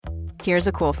Here's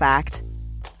a cool fact.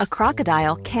 A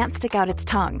crocodile can't stick out its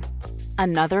tongue.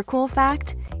 Another cool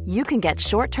fact, you can get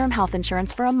short-term health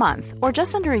insurance for a month or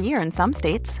just under a year in some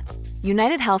states.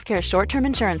 United Healthcare short-term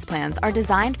insurance plans are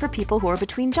designed for people who are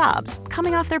between jobs,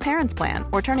 coming off their parents' plan,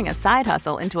 or turning a side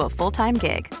hustle into a full-time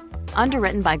gig.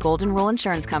 Underwritten by Golden Rule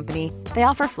Insurance Company, they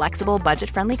offer flexible,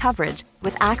 budget-friendly coverage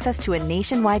with access to a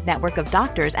nationwide network of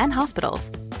doctors and hospitals.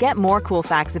 Get more cool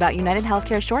facts about United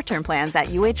Healthcare short-term plans at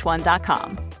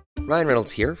uh1.com. Ryan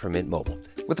Reynolds here from Mint Mobile.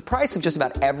 With the price of just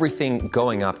about everything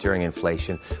going up during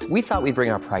inflation, we thought we'd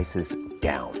bring our prices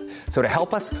down. So to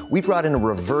help us, we brought in a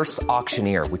reverse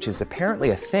auctioneer, which is apparently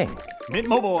a thing. Mint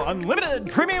Mobile Unlimited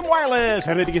Premium Wireless.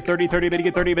 How to get 30, 30, bit to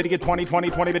get 30, bit to get 20,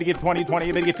 20, 20, bit to get 20,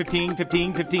 20, bit to get 15,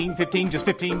 15, 15, 15, just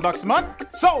 $15 a month?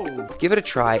 Sold! Give it a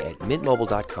try at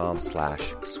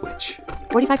mintmobile.com/switch.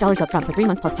 $45 up front for 3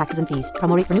 months plus taxes and fees.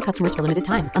 Promo rate for new customers for limited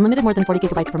time. Unlimited more than 40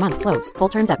 gigabytes per month. Slows full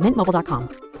terms at mintmobile.com.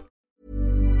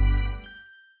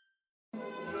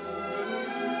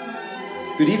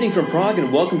 Good evening from Prague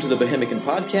and welcome to the Bohemican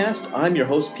Podcast. I'm your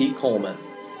host, Pete Coleman.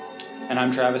 And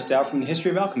I'm Travis Dow from the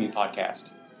History of Alchemy podcast.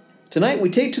 Tonight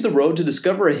we take to the road to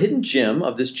discover a hidden gem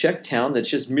of this Czech town that's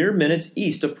just mere minutes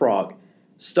east of Prague.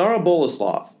 Stara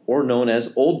Boleslav, or known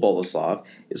as Old Boleslav,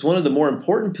 is one of the more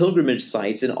important pilgrimage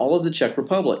sites in all of the Czech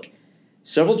Republic.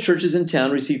 Several churches in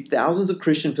town receive thousands of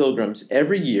Christian pilgrims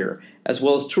every year, as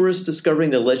well as tourists discovering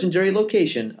the legendary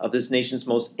location of this nation's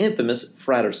most infamous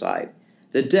fratricide,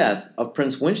 the death of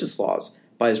Prince Wenceslaus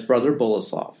by his brother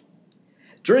Boleslav.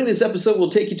 During this episode, we'll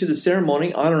take you to the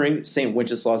ceremony honoring St.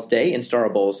 Wenceslaus Day in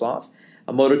Stara Boleslav.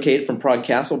 A motorcade from Prague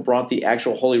Castle brought the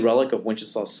actual holy relic of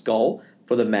Wenceslaus' skull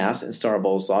for the Mass in Stara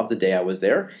Boleslav the day I was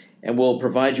there, and we'll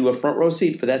provide you a front row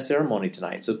seat for that ceremony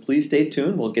tonight. So please stay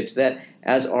tuned. We'll get to that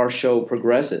as our show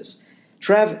progresses.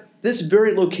 Trav, this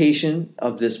very location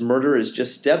of this murder is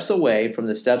just steps away from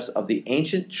the steps of the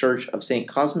ancient church of St.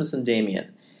 Cosmas and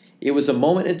Damian. It was a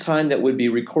moment in time that would be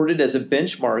recorded as a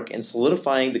benchmark in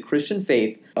solidifying the Christian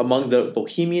faith among the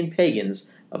Bohemian pagans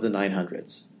of the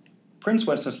 900s. Prince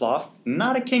Wenceslav,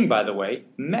 not a king by the way,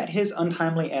 met his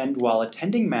untimely end while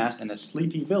attending Mass in a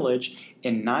sleepy village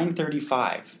in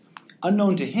 935.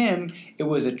 Unknown to him, it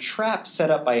was a trap set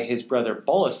up by his brother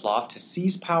Boleslav to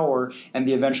seize power and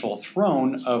the eventual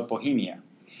throne of Bohemia.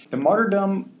 The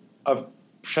martyrdom of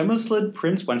Přemyslid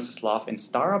Prince Wenceslav in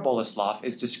Stara Boleslav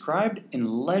is described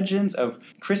in legends of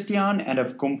Christian and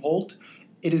of Gumpold.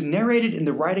 It is narrated in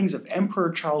the writings of Emperor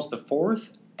Charles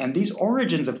IV, and these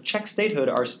origins of Czech statehood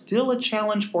are still a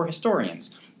challenge for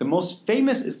historians. The most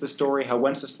famous is the story how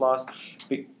Wenceslaus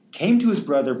came to his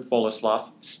brother Boleslav,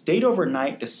 stayed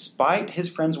overnight despite his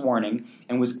friend's warning,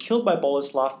 and was killed by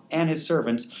Boleslav and his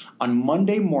servants on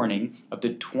Monday morning of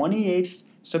the 28th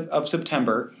of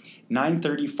September,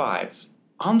 935.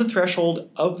 On the threshold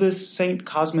of the St.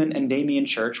 Cosmin and Damian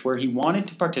Church where he wanted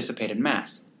to participate in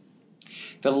Mass.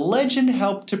 The legend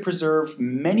helped to preserve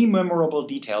many memorable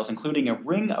details, including a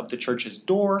ring of the church's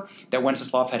door that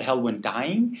Wenceslav had held when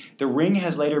dying. The ring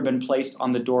has later been placed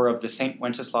on the door of the St.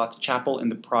 Wenceslaus Chapel in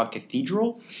the Prague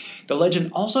Cathedral. The legend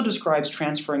also describes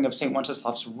transferring of St.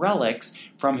 Wenceslav's relics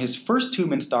from his first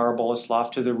tomb in Stara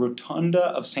Boleslav to the Rotunda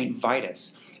of St.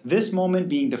 Vitus. This moment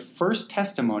being the first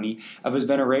testimony of his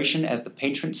veneration as the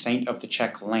patron saint of the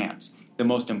Czech lands, the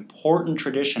most important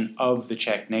tradition of the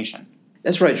Czech nation.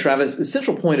 That's right, Travis. The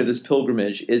central point of this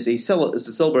pilgrimage is a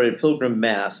celebrated pilgrim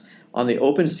mass on the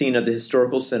open scene of the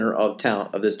historical center of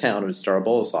this town of Stara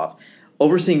Boleslav,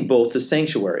 overseeing both the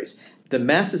sanctuaries. The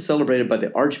mass is celebrated by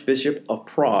the Archbishop of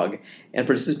Prague and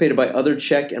participated by other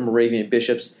Czech and Moravian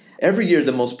bishops. Every year,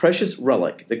 the most precious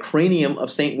relic, the cranium of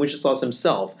St. Wenceslaus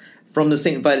himself, from the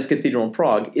St. Vitus Cathedral in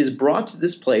Prague, is brought to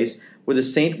this place where the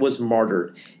saint was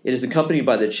martyred. It is accompanied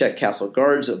by the Czech Castle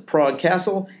Guards of Prague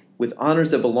Castle with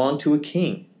honors that belong to a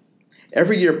king.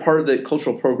 Every year, part of the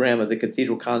cultural program of the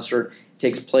cathedral concert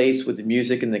takes place with the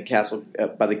music in the castle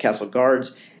by the Castle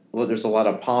Guards. Well, there's a lot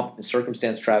of pomp and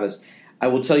circumstance, Travis. I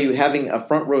will tell you, having a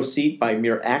front row seat by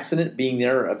mere accident, being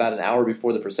there about an hour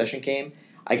before the procession came,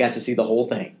 I got to see the whole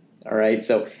thing. All right,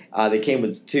 so they came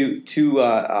with two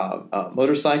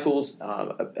motorcycles,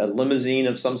 a limousine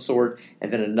of some sort,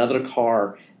 and then another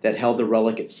car that held the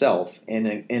relic itself in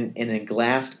a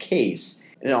glassed case.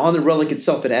 And on the relic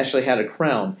itself, it actually had a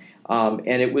crown, and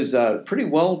it was pretty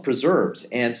well preserved.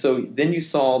 And so then you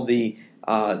saw the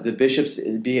bishops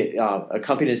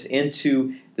accompany us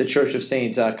into the Church of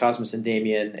St. Cosmas and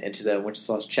Damian, into the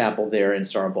Wenceslaus Chapel there in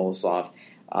Stara Boleslav.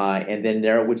 And then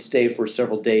there it would stay for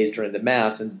several days during the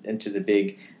Mass and into the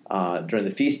big, during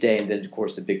the feast day, and then, of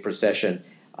course, the big procession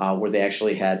where they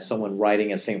actually had someone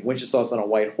riding a St. Wenceslaus on a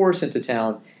white horse into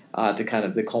town to kind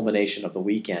of the culmination of the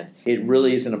weekend. It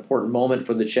really is an important moment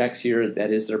for the Czechs here.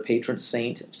 That is their patron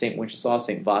saint, St. Wenceslaus,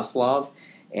 St. Boleslav.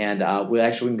 And we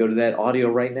can go to that audio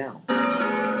right now.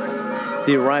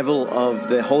 The arrival of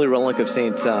the holy relic of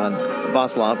St.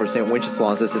 Boleslav, or St.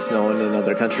 Wenceslaus as it's known in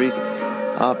other countries,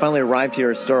 finally arrived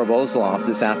here at Stara Boleslav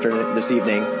this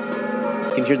evening.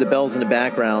 You can hear the bells in the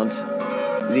background.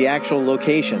 The actual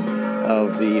location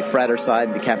of the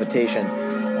fratricide decapitation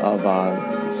of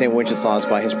St. Wenceslaus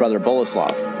by his brother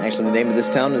Boleslav. Actually, the name of this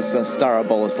town is Stara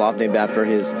Boleslav, named after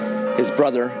his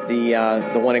brother,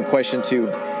 the one in question to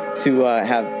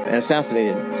have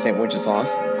assassinated St.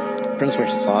 Wenceslaus, Prince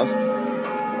Wenceslaus.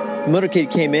 The motorcade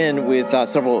came in with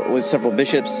several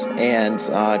bishops and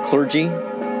clergy.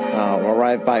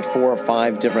 Arrived by 4 or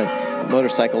 5 different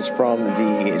motorcycles from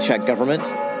the Czech government,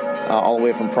 all the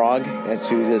way from Prague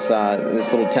to this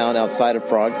little town outside of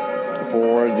Prague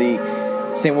for the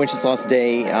St. Wenceslaus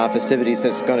Day festivities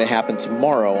that's going to happen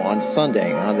tomorrow on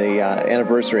Sunday, on the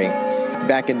anniversary.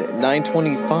 Back in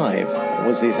 925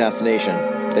 was the assassination,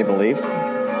 they believe.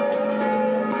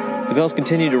 The bells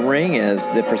continue to ring as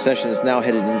the procession is now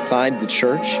headed inside the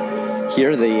church.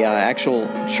 Here, the actual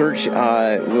church we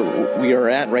are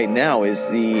at right now is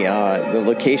the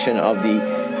location of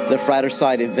the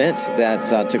fratricide event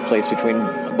that took place between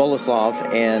Boleslav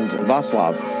and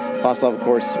Boleslav. Boleslav, of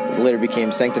course, later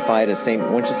became sanctified as St.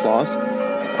 Wenceslaus,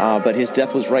 but his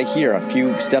death was right here, a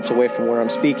few steps away from where I'm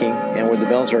speaking and where the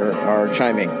bells are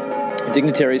chiming.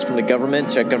 Dignitaries from the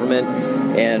government, Czech government,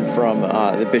 and from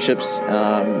the bishops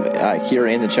here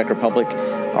in the Czech Republic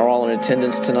are all in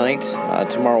attendance tonight.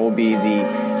 Tomorrow will be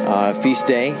the feast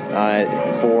day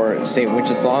for St.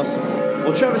 Wenceslaus.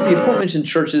 Well, Travis, the aforementioned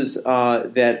churches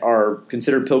that are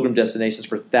considered pilgrim destinations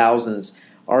for thousands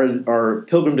are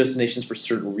pilgrim destinations for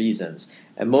certain reasons.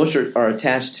 And most are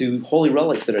attached to holy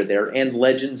relics that are there and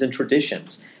legends and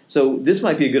traditions. So this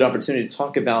might be a good opportunity to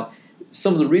talk about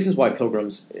some of the reasons why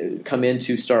pilgrims come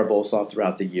into Stara Boleslav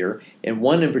throughout the year, and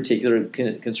one in particular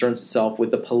concerns itself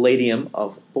with the Palladium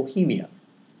of Bohemia.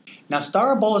 Now,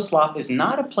 Stara Boleslav is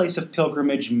not a place of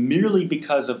pilgrimage merely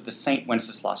because of the St.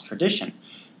 Wenceslaus tradition.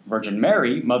 Virgin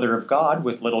Mary, Mother of God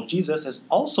with little Jesus, is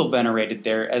also venerated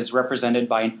there as represented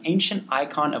by an ancient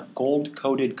icon of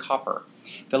gold-coated copper.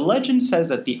 The legend says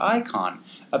that the icon,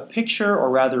 a picture or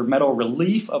rather metal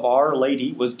relief of Our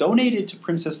Lady, was donated to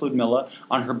Princess Ludmilla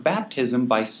on her baptism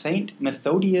by Saint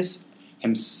Methodius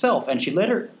himself, and she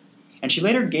later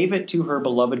gave it to her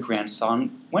beloved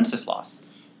grandson Wenceslaus.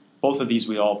 Both of these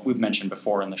we've mentioned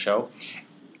before in the show.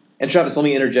 And Travis, let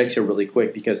me interject here really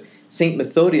quick, because Saint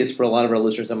Methodius, for a lot of our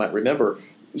listeners that might remember,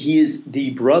 he is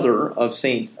the brother of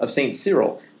Saint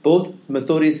Cyril. Both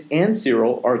Methodius and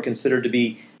Cyril are considered to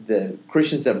be the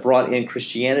Christians that brought in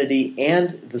Christianity and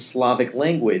the Slavic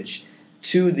language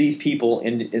to these people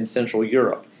in Central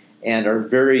Europe, and are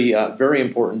very very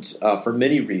important for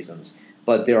many reasons.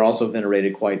 But they're also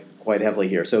venerated quite heavily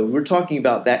here. So we're talking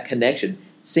about that connection.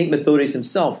 Saint Methodius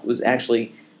himself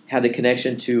had a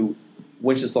connection to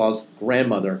Wenceslaus'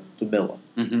 grandmother, Ludmilla.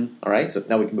 Mm-hmm. All right, so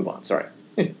now we can move on. Sorry.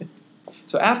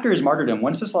 So after his martyrdom,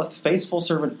 Wenceslaus' faithful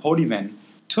servant Podivin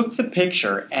took the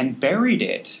picture and buried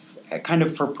it, kind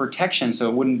of for protection so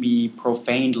it wouldn't be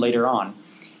profaned later on.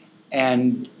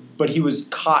 But he was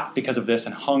caught because of this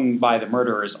and hung by the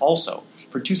murderers also.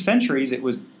 For 2 centuries, it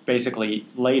was basically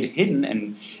laid hidden,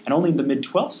 and only in the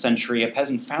mid-12th century, a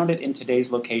peasant found it in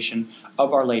today's location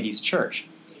of Our Lady's Church.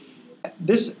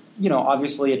 This,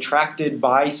 obviously attracted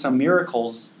by some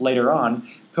miracles later on,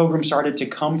 pilgrims started to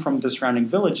come from the surrounding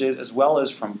villages as well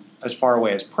as from as far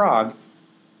away as Prague.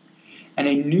 And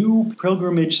a new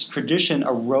pilgrimage tradition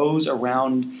arose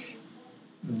around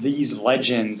these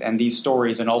legends and these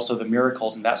stories and also the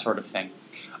miracles and that sort of thing.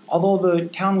 Although the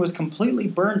town was completely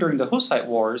burned during the Hussite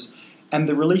Wars and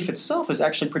the relief itself is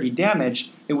actually pretty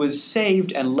damaged, it was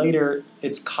saved and later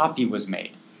its copy was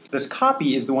made. This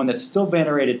copy is the one that's still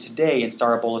venerated today in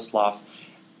Stara Boleslav,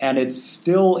 and it's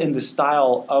still in the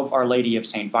style of Our Lady of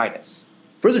St. Vitus.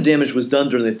 Further damage was done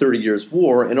during the 30 Years'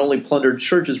 War, and only plundered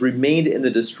churches remained in the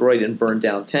destroyed and burned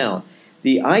down town.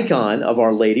 The icon of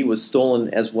Our Lady was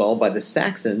stolen as well by the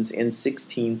Saxons in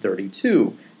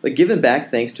 1632, but given back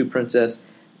thanks to Princess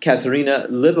Katharina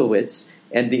Leibowitz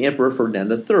and the Emperor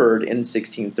Ferdinand III in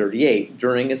 1638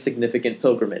 during a significant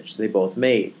pilgrimage they both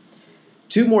made.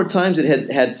 2 more times it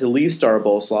had to leave Stara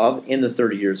Boleslav in the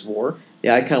 30 Years' War. The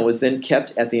icon was then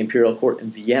kept at the Imperial Court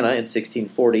in Vienna in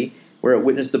 1640, where it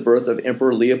witnessed the birth of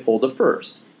Emperor Leopold I.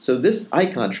 So this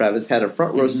icon, Travis, had a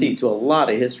front row seat to a lot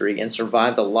of history and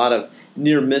survived a lot of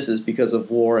near misses because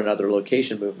of war and other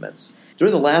location movements.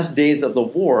 During the last days of the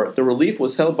war, the relief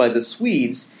was held by the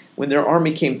Swedes when their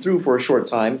army came through for a short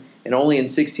time and only in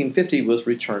 1650 was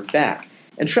returned back.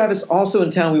 And Travis, also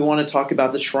in town, we want to talk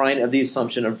about the Shrine of the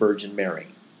Assumption of Virgin Mary.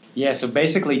 Yeah, so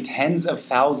basically tens of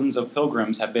thousands of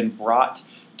pilgrims have been brought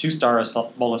to Stara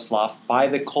Boleslav by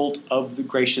the cult of the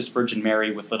Gracious Virgin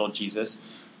Mary with little Jesus,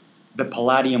 the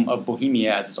Palladium of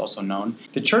Bohemia, as it's also known.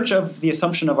 The Church of the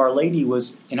Assumption of Our Lady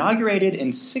was inaugurated in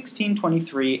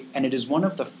 1623, and it is one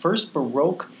of the first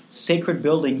Baroque sacred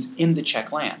buildings in the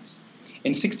Czech lands.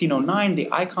 In 1609, the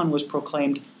icon was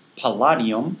proclaimed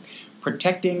Palladium,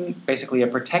 basically a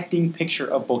protecting picture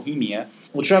of Bohemia.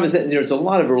 Well, Travis, there's a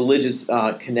lot of religious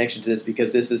connection to this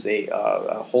because this is a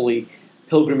holy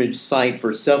pilgrimage site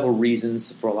for several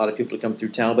reasons for a lot of people to come through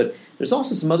town, but there's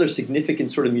also some other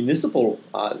significant sort of municipal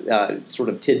sort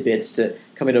of tidbits to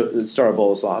come into Stara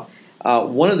Boleslav.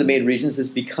 One of the main reasons is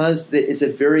because it's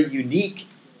a very unique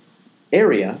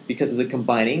area because of the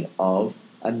combining of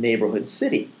a neighborhood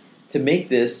city to make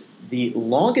this the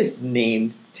longest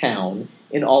named town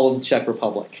in all of the Czech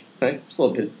Republic. Right? Just a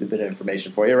little bit of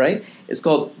information for you, right? It's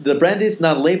called the Brandes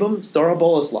nad Labem Stara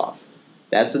Boleslav.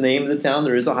 That's the name of the town.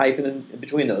 There is a hyphen in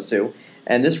between those two.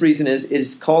 And this reason is it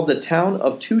is called the town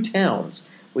of two towns,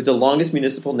 with the longest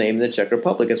municipal name in the Czech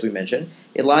Republic, as we mentioned.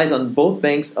 It lies on both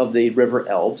banks of the River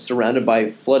Elbe, surrounded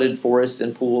by flooded forests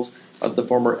and pools of the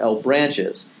former Elbe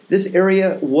branches. This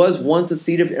area was once a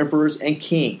seat of emperors and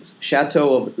kings.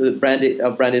 Chateau of Brandes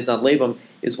nad Labem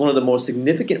is one of the most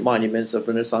significant monuments of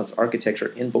Renaissance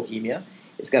architecture in Bohemia.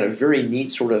 It's got a very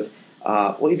neat sort of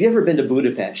if you've ever been to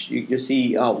Budapest, you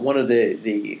see one of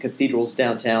the cathedrals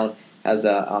downtown has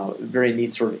a very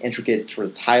neat sort of intricate sort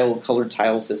of colored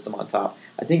tile system on top.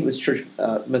 I think it was Church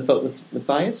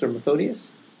Matthias or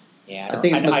Methodius. Yeah, I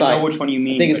think it's Matthias. I know which one you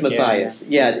mean. I think it's Matthias.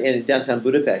 Yeah, in downtown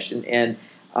Budapest, and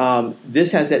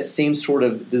this has that same sort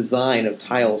of design of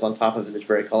tiles on top of it that's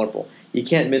very colorful. You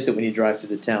can't miss it when you drive through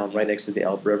the town right next to the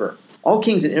Elbe River. All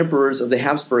kings and emperors of the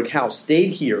Habsburg house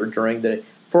stayed here during the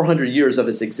 400 years of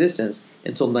its existence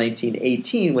until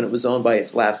 1918, when it was owned by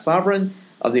its last sovereign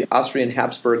of the Austrian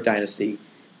Habsburg dynasty,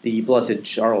 the Blessed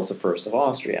Charles I of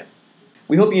Austria.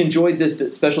 We hope you enjoyed this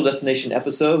special destination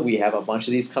episode. We have a bunch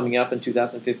of these coming up in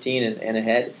 2015 and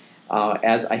ahead.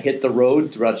 As I hit the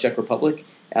road throughout Czech Republic,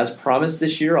 as promised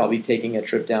this year, I'll be taking a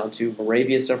trip down to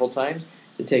Moravia several times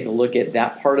to take a look at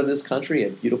that part of this country, a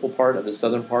beautiful part of the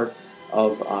southern part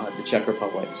of the Czech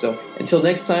Republic. So until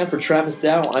next time, for Travis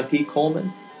Dow, I'm Pete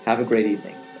Coleman. Have a great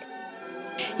evening.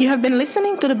 You have been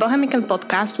listening to the Bohemican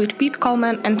Podcast with Pete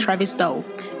Coleman and Travis Dow.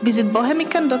 Visit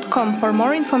bohemican.com for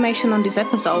more information on this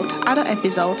episode, other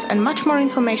episodes, and much more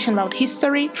information about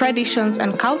history, traditions,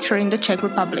 and culture in the Czech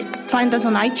Republic. Find us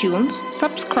on iTunes,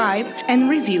 subscribe, and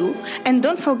review, and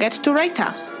don't forget to rate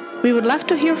us. We would love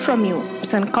to hear from you.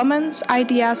 Send comments,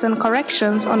 ideas, and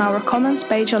corrections on our comments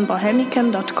page on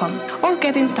bohemican.com, or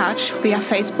get in touch via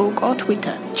Facebook or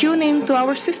Twitter. Tune in to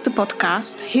our sister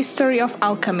podcast, History of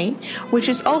Alchemy, which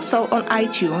is also on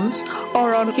iTunes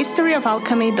or on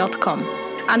historyofalchemy.com.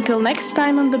 Until next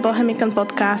time on the Bohemican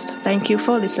Podcast, thank you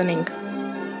for listening.